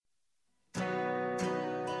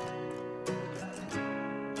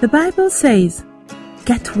The Bible says,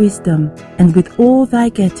 "Get wisdom, and with all thy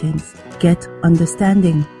gettings, get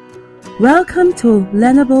understanding." Welcome to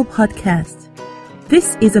Learnable Podcast.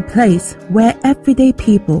 This is a place where everyday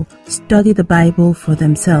people study the Bible for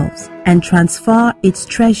themselves and transfer its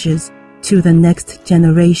treasures to the next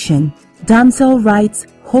generation. Damsel Wright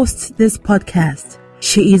hosts this podcast.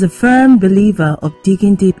 She is a firm believer of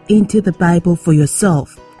digging deep into the Bible for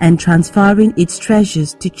yourself and transferring its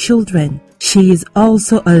treasures to children. She is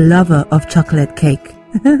also a lover of chocolate cake.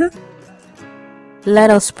 Let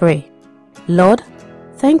us pray. Lord,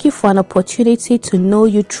 thank you for an opportunity to know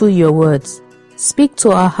you through your words. Speak to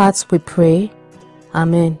our hearts, we pray.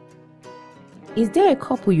 Amen. Is there a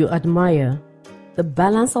couple you admire? The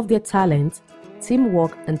balance of their talent,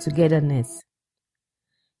 teamwork, and togetherness.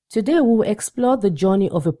 Today we will explore the journey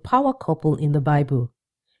of a power couple in the Bible,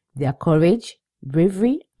 their courage,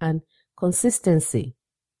 bravery, and consistency.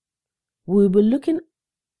 We will be looking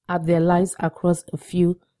at their lives across a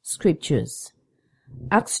few scriptures.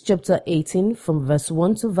 Acts chapter 18 from verse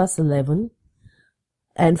 1 to verse 11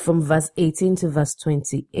 and from verse 18 to verse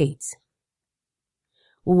 28.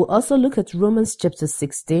 We will also look at Romans chapter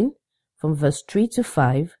 16 from verse 3 to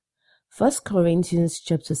 5, 1 Corinthians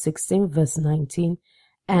chapter 16 verse 19,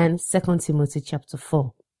 and 2 Timothy chapter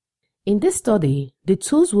 4. In this study, the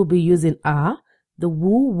tools we'll be using are the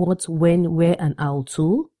who, what, when, where, and how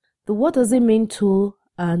tool, the what does it mean tool,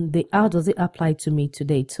 and the how does it apply to me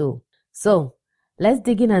today tool. So, let's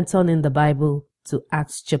dig in and turn in the Bible to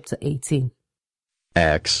Acts chapter 18.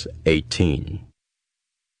 Acts 18.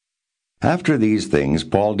 After these things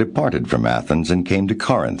Paul departed from Athens and came to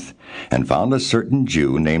Corinth, and found a certain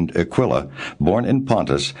Jew named Aquila, born in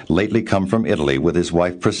Pontus, lately come from Italy with his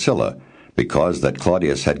wife Priscilla, because that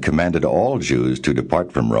Claudius had commanded all Jews to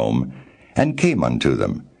depart from Rome, and came unto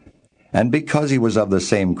them. And because he was of the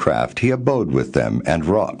same craft, he abode with them and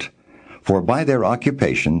wrought. For by their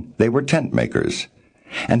occupation they were tent makers.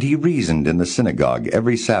 And he reasoned in the synagogue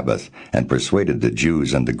every Sabbath, and persuaded the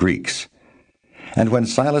Jews and the Greeks. And when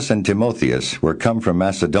Silas and Timotheus were come from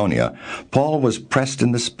Macedonia, Paul was pressed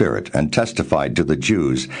in the Spirit, and testified to the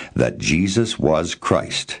Jews that Jesus was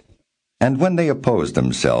Christ. And when they opposed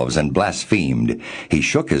themselves and blasphemed, he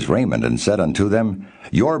shook his raiment, and said unto them,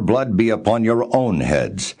 Your blood be upon your own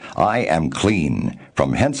heads. I am clean.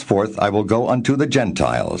 From henceforth I will go unto the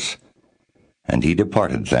Gentiles. And he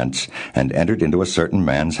departed thence, and entered into a certain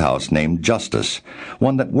man's house named Justus,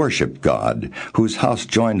 one that worshipped God, whose house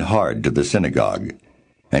joined hard to the synagogue.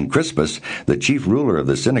 And Crispus, the chief ruler of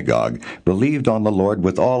the synagogue, believed on the Lord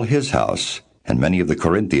with all his house. And many of the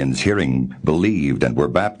Corinthians hearing believed and were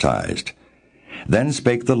baptized. Then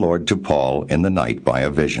spake the Lord to Paul in the night by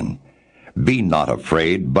a vision, Be not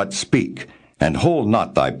afraid, but speak, and hold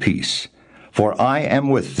not thy peace. For I am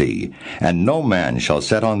with thee, and no man shall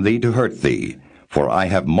set on thee to hurt thee, for I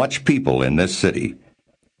have much people in this city.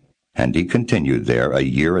 And he continued there 1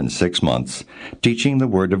 year and 6 months, teaching the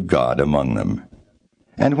word of God among them.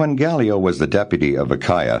 And when Gallio was the deputy of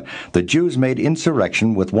Achaia, the Jews made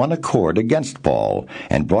insurrection with one accord against Paul,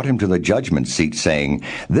 and brought him to the judgment seat, saying,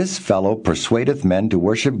 This fellow persuadeth men to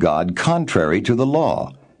worship God contrary to the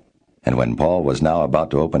law. And when Paul was now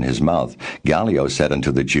about to open his mouth, Gallio said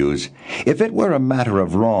unto the Jews, If it were a matter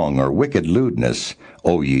of wrong or wicked lewdness,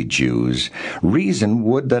 O ye Jews, reason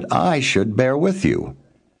would that I should bear with you.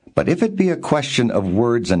 But if it be a question of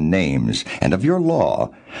words and names, and of your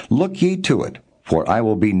law, look ye to it, for I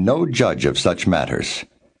will be no judge of such matters.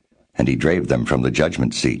 And he drave them from the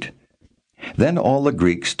judgment seat. Then all the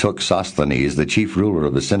Greeks took Sosthenes, the chief ruler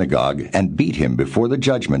of the synagogue, and beat him before the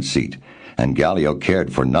judgment seat, and Gallio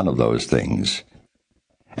cared for none of those things.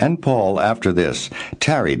 And Paul, after this,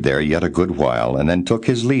 tarried there yet a good while, and then took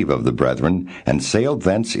his leave of the brethren, and sailed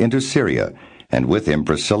thence into Syria, and with him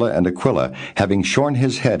Priscilla and Aquila, having shorn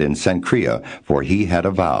his head in Cenchrea, for he had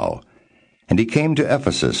a vow. And he came to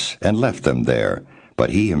Ephesus, and left them there. But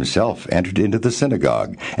he himself entered into the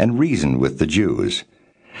synagogue, and reasoned with the Jews.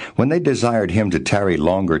 When they desired him to tarry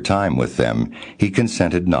longer time with them, he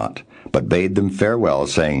consented not, but bade them farewell,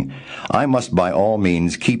 saying, I must by all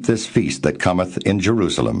means keep this feast that cometh in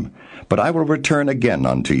Jerusalem, but I will return again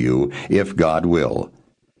unto you, if God will.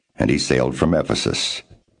 And he sailed from Ephesus.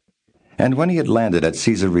 And when he had landed at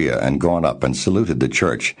Caesarea, and gone up and saluted the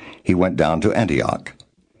church, he went down to Antioch.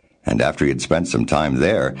 And after he had spent some time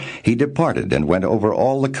there, he departed, and went over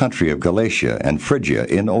all the country of Galatia and Phrygia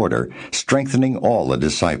in order, strengthening all the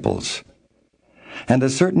disciples. And a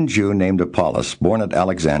certain Jew named Apollos, born at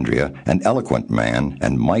Alexandria, an eloquent man,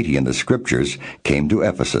 and mighty in the Scriptures, came to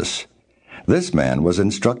Ephesus. This man was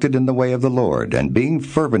instructed in the way of the Lord, and being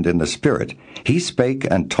fervent in the Spirit, he spake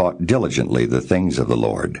and taught diligently the things of the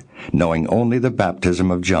Lord, knowing only the baptism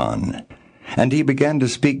of John. And he began to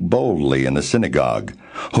speak boldly in the synagogue,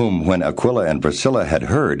 whom when Aquila and Priscilla had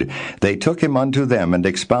heard, they took him unto them, and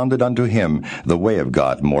expounded unto him the way of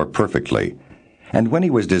God more perfectly. And when he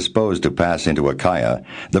was disposed to pass into Achaia,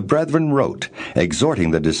 the brethren wrote,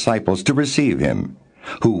 exhorting the disciples to receive him,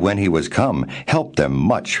 who when he was come helped them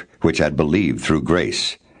much which had believed through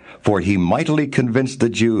grace. For he mightily convinced the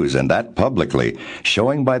Jews, and that publicly,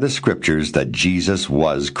 showing by the Scriptures that Jesus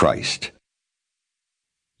was Christ.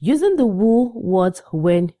 Using the who, what,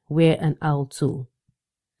 when, where, and how to.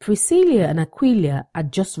 Priscilla and Aquila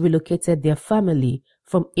had just relocated their family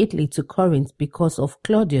from Italy to Corinth because of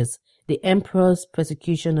Claudius, the emperor's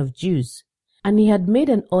persecution of Jews, and he had made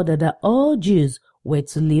an order that all Jews were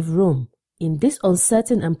to leave Rome. In this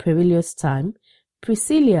uncertain and perilous time,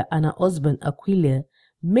 Priscilla and her husband Aquila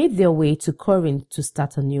made their way to Corinth to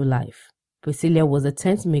start a new life. Priscilla was a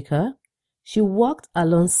tent maker. She worked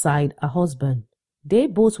alongside her husband. They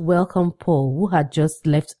both welcomed Paul, who had just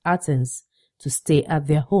left Athens, to stay at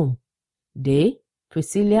their home. They,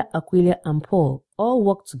 Priscilla, Aquila, and Paul, all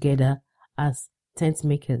worked together as tent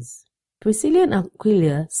makers. Priscilla and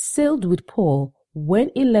Aquila sailed with Paul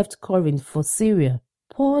when he left Corinth for Syria.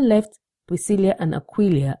 Paul left Priscilla and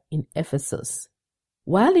Aquila in Ephesus.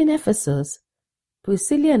 While in Ephesus,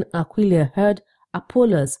 Priscilla and Aquila heard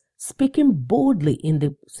Apollos speaking boldly in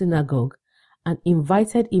the synagogue and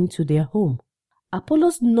invited him to their home.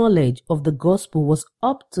 Apollos' knowledge of the gospel was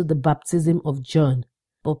up to the baptism of John,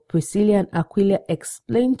 but Priscilla and Aquila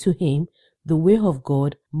explained to him the way of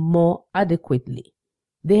God more adequately.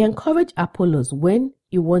 They encouraged Apollos when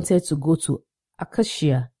he wanted to go to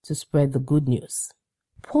Achaia to spread the good news.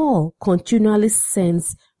 Paul continually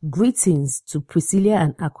sends greetings to Priscilla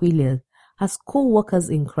and Aquila as co-workers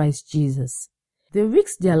in Christ Jesus. They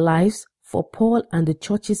risked their lives for Paul and the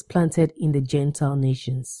churches planted in the Gentile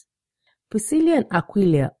nations. Priscilla and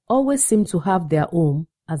Aquila always seem to have their home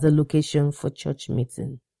as a location for church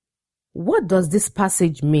meeting. What does this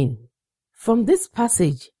passage mean? From this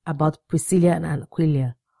passage about Priscilla and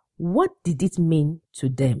Aquila, what did it mean to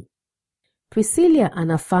them? Priscilla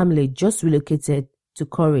and her family just relocated to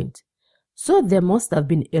Corinth, so there must have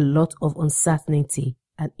been a lot of uncertainty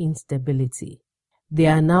and instability. They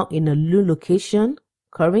are now in a new location,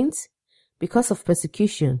 Corinth. Because of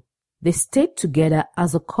persecution, they stayed together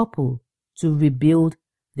as a couple to rebuild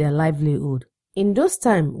their livelihood. In those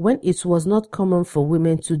times when it was not common for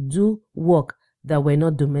women to do work that were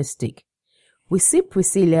not domestic, we see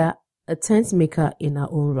Priscilla, a tent maker in her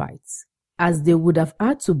own rights, as they would have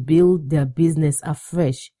had to build their business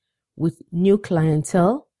afresh with new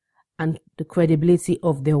clientele and the credibility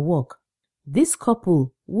of their work. This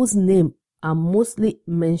couple, whose names are mostly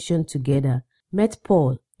mentioned together, met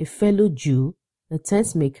Paul, a fellow Jew, a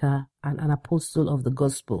tent maker, and an apostle of the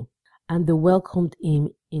gospel, and they welcomed him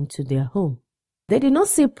into their home. They did not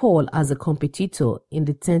see Paul as a competitor in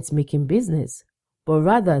the tent-making business, but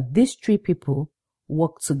rather these three people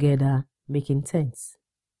worked together making tents.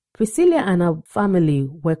 Priscilla and her family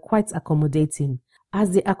were quite accommodating,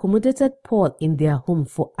 as they accommodated Paul in their home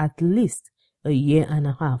for at least a year and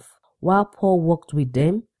a half, while Paul worked with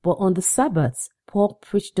them, but on the Sabbaths, Paul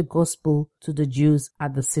preached the gospel to the Jews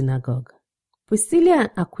at the synagogue. Priscilla and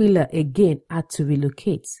Aquila again had to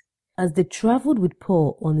relocate, as they traveled with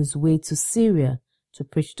Paul on his way to Syria to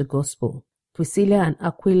preach the gospel. Priscilla and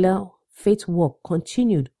Aquila faith work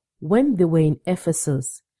continued when they were in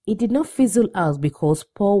Ephesus. It did not fizzle out because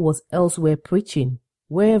Paul was elsewhere preaching.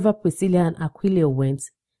 Wherever Priscilla and Aquila went,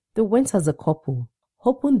 they went as a couple,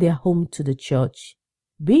 opened their home to the church.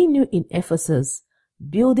 Being new in Ephesus,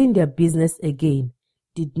 building their business again,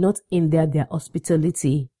 did not hinder their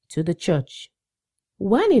hospitality to the church.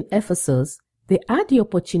 While in Ephesus, they had the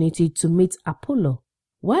opportunity to meet Apollo.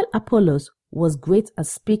 While Apollos was great at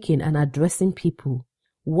speaking and addressing people,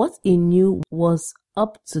 what he knew was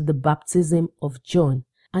up to the baptism of John,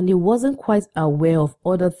 and he wasn't quite aware of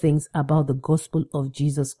other things about the gospel of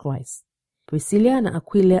Jesus Christ. Priscilla and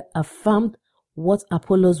Aquila affirmed what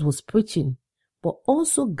Apollos was preaching, but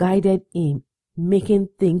also guided him, making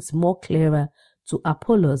things more clearer to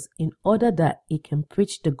Apollos in order that he can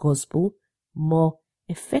preach the gospel more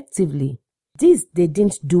effectively. This they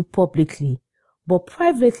didn't do publicly, but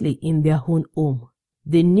privately in their own home.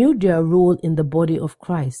 They knew their role in the body of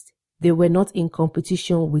Christ. They were not in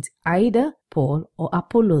competition with either Paul or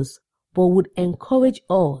Apollos, but would encourage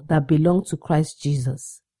all that belong to Christ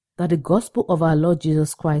Jesus, that the gospel of our Lord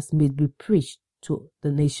Jesus Christ may be preached to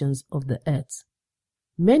the nations of the earth.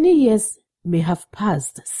 Many years may have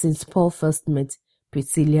passed since Paul first met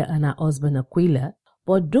Priscilla and her husband Aquila,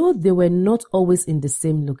 but though they were not always in the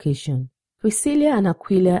same location, Priscilla and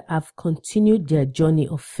Aquila have continued their journey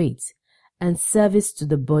of faith and service to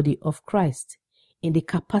the body of Christ in the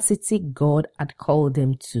capacity God had called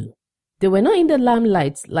them to. They were not in the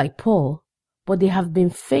limelight like Paul, but they have been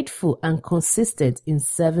faithful and consistent in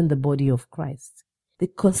serving the body of Christ. The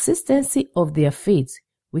consistency of their faith,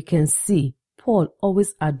 we can see Paul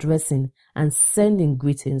always addressing and sending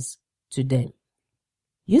greetings to them.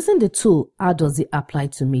 Using the tool, how does it apply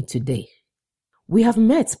to me today? We have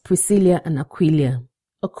met Priscilla and Aquila,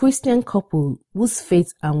 a Christian couple whose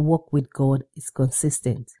faith and walk with God is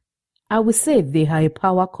consistent. I would say they are a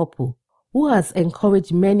power couple who has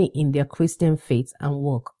encouraged many in their Christian faith and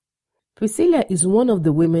walk. Priscilla is one of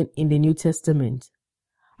the women in the New Testament.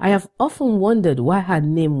 I have often wondered why her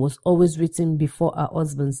name was always written before her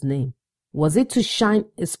husband's name. Was it to shine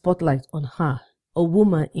a spotlight on her, a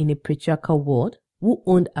woman in a patriarchal world who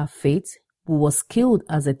owned her faith, who was skilled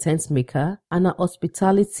as a tent maker, and her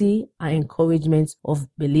hospitality and encouragement of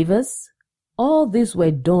believers? All these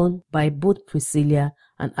were done by both Priscilla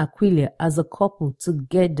and Aquila as a couple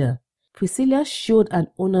together. Priscilla showed an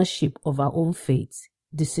ownership of her own faith,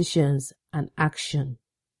 decisions, and action.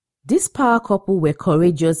 This power couple were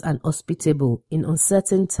courageous and hospitable in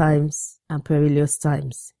uncertain times and perilous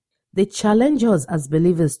times. They challenge us as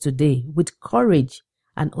believers today with courage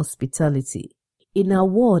and hospitality. In our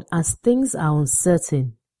world, as things are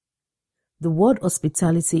uncertain, the word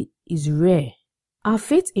hospitality is rare. Our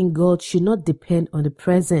faith in God should not depend on the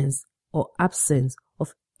presence or absence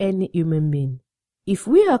of any human being. If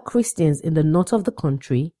we are Christians in the north of the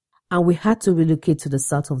country and we had to relocate to the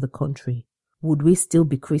south of the country, would we still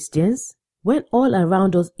be Christians? When all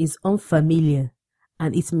around us is unfamiliar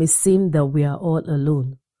and it may seem that we are all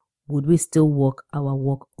alone, would we still walk our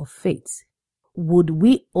walk of faith? Would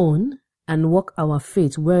we own and walk our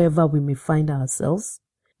faith wherever we may find ourselves?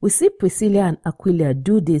 We see Priscilla and Aquila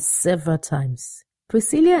do this several times.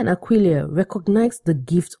 Priscilla and Aquila recognized the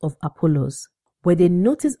gift of Apollos. When they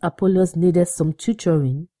noticed Apollos needed some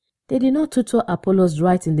tutoring, they did not tutor Apollos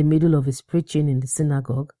right in the middle of his preaching in the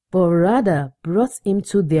synagogue, but rather brought him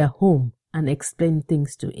to their home and explained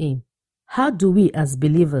things to him. How do we as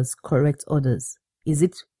believers correct others? Is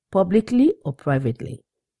it publicly or privately?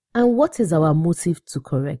 And what is our motive to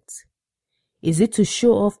correct? Is it to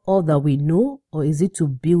show off all that we know, or is it to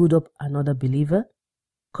build up another believer?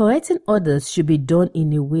 Correcting others should be done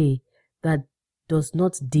in a way that does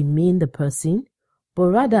not demean the person, but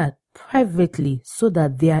rather privately so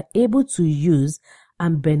that they are able to use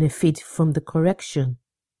and benefit from the correction.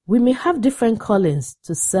 We may have different callings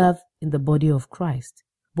to serve in the body of Christ,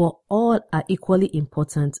 but all are equally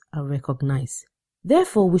important and recognized.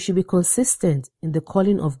 Therefore, we should be consistent in the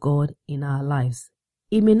calling of God in our lives.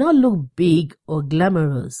 It may not look big or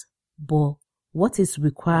glamorous, but what is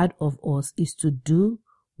required of us is to do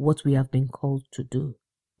what we have been called to do.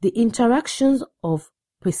 The interactions of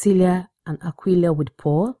Priscilla and Aquila with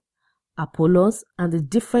Paul, Apollos, and the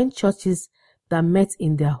different churches that met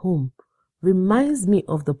in their home reminds me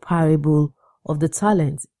of the parable of the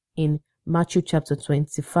talents in Matthew chapter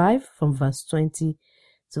 25 from verse 20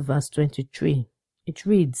 to verse 23. It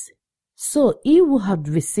reads, "So he who had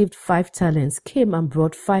received 5 talents came and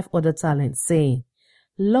brought 5 other talents, saying,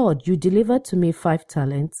 Lord, you delivered to me 5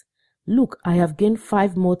 talents. Look, I have gained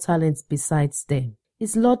 5 more talents besides them.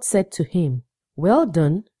 His Lord said to him, Well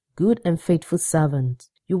done, good and faithful servant.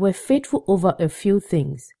 You were faithful over a few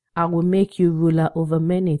things. I will make you ruler over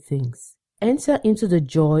many things. Enter into the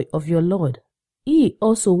joy of your Lord. He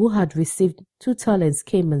also who had received 2 talents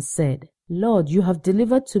came and said, Lord, you have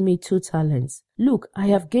delivered to me 2 talents. Look, I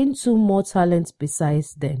have gained 2 more talents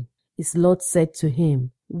besides them. His Lord said to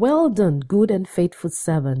him, Well done, good and faithful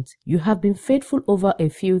servant. You have been faithful over a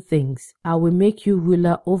few things. I will make you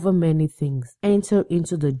ruler over many things. Enter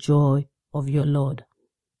into the joy of your Lord.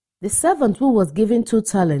 The servant who was given 2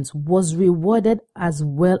 talents was rewarded as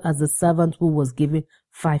well as the servant who was given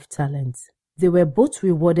 5 talents. They were both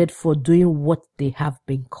rewarded for doing what they have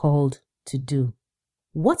been called to do.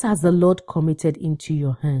 What has the Lord committed into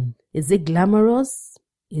your hand? Is it glamorous?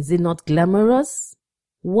 Is it not glamorous?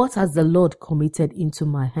 What has the Lord committed into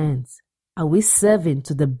my hands? Are we serving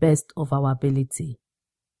to the best of our ability?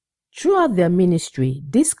 Throughout their ministry,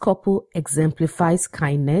 this couple exemplifies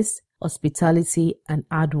kindness, hospitality, and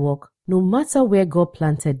hard work, no matter where God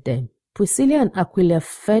planted them. Priscilla and Aquila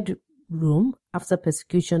fed Rome after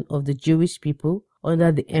persecution of the Jewish people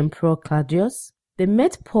under the Emperor Claudius. They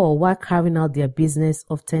met Paul while carrying out their business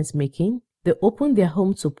of tent making. They opened their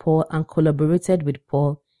home to Paul and collaborated with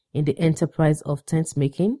Paul in the enterprise of tent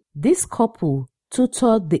making. This couple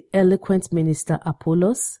tutored the eloquent minister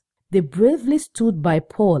Apollos. They bravely stood by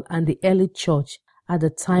Paul and the early church at the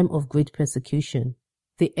time of great persecution.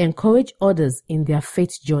 They encouraged others in their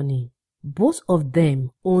faith journey. Both of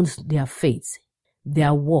them owned their faith,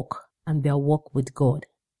 their walk, and their walk with God.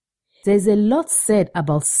 There's a lot said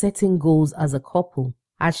about setting goals as a couple.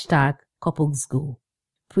 #couples goal.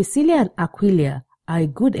 Priscilla and Aquila are a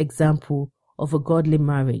good example of a godly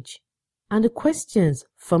marriage. And the questions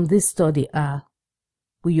from this study are: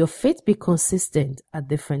 will your faith be consistent at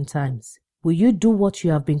different times? Will you do what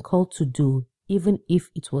you have been called to do, even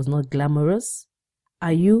if it was not glamorous?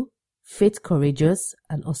 Are you faith courageous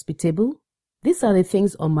and hospitable? These are the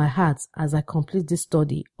things on my heart as I complete this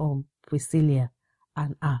study on Priscilla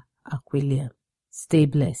and Aquila. Stay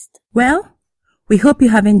blessed. Well, we hope you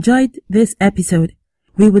have enjoyed this episode.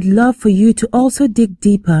 We would love for you to also dig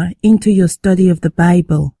deeper into your study of the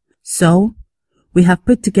Bible. So, we have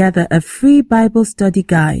put together a free Bible study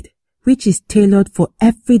guide, which is tailored for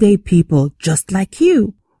everyday people just like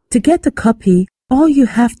you. To get a copy, all you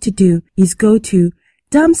have to do is go to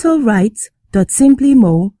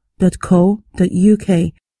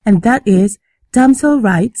damselrights.simplymo.co.uk, and that is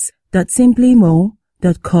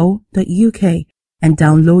damselrights.simplymo.co.uk, and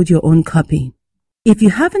download your own copy. If you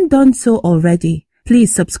haven't done so already,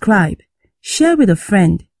 please subscribe, share with a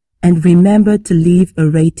friend, and remember to leave a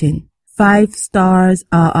rating. 5 stars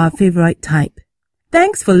are our favorite type.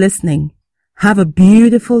 Thanks for listening. Have a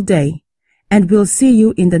beautiful day, and we'll see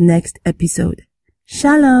you in the next episode.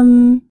 Shalom.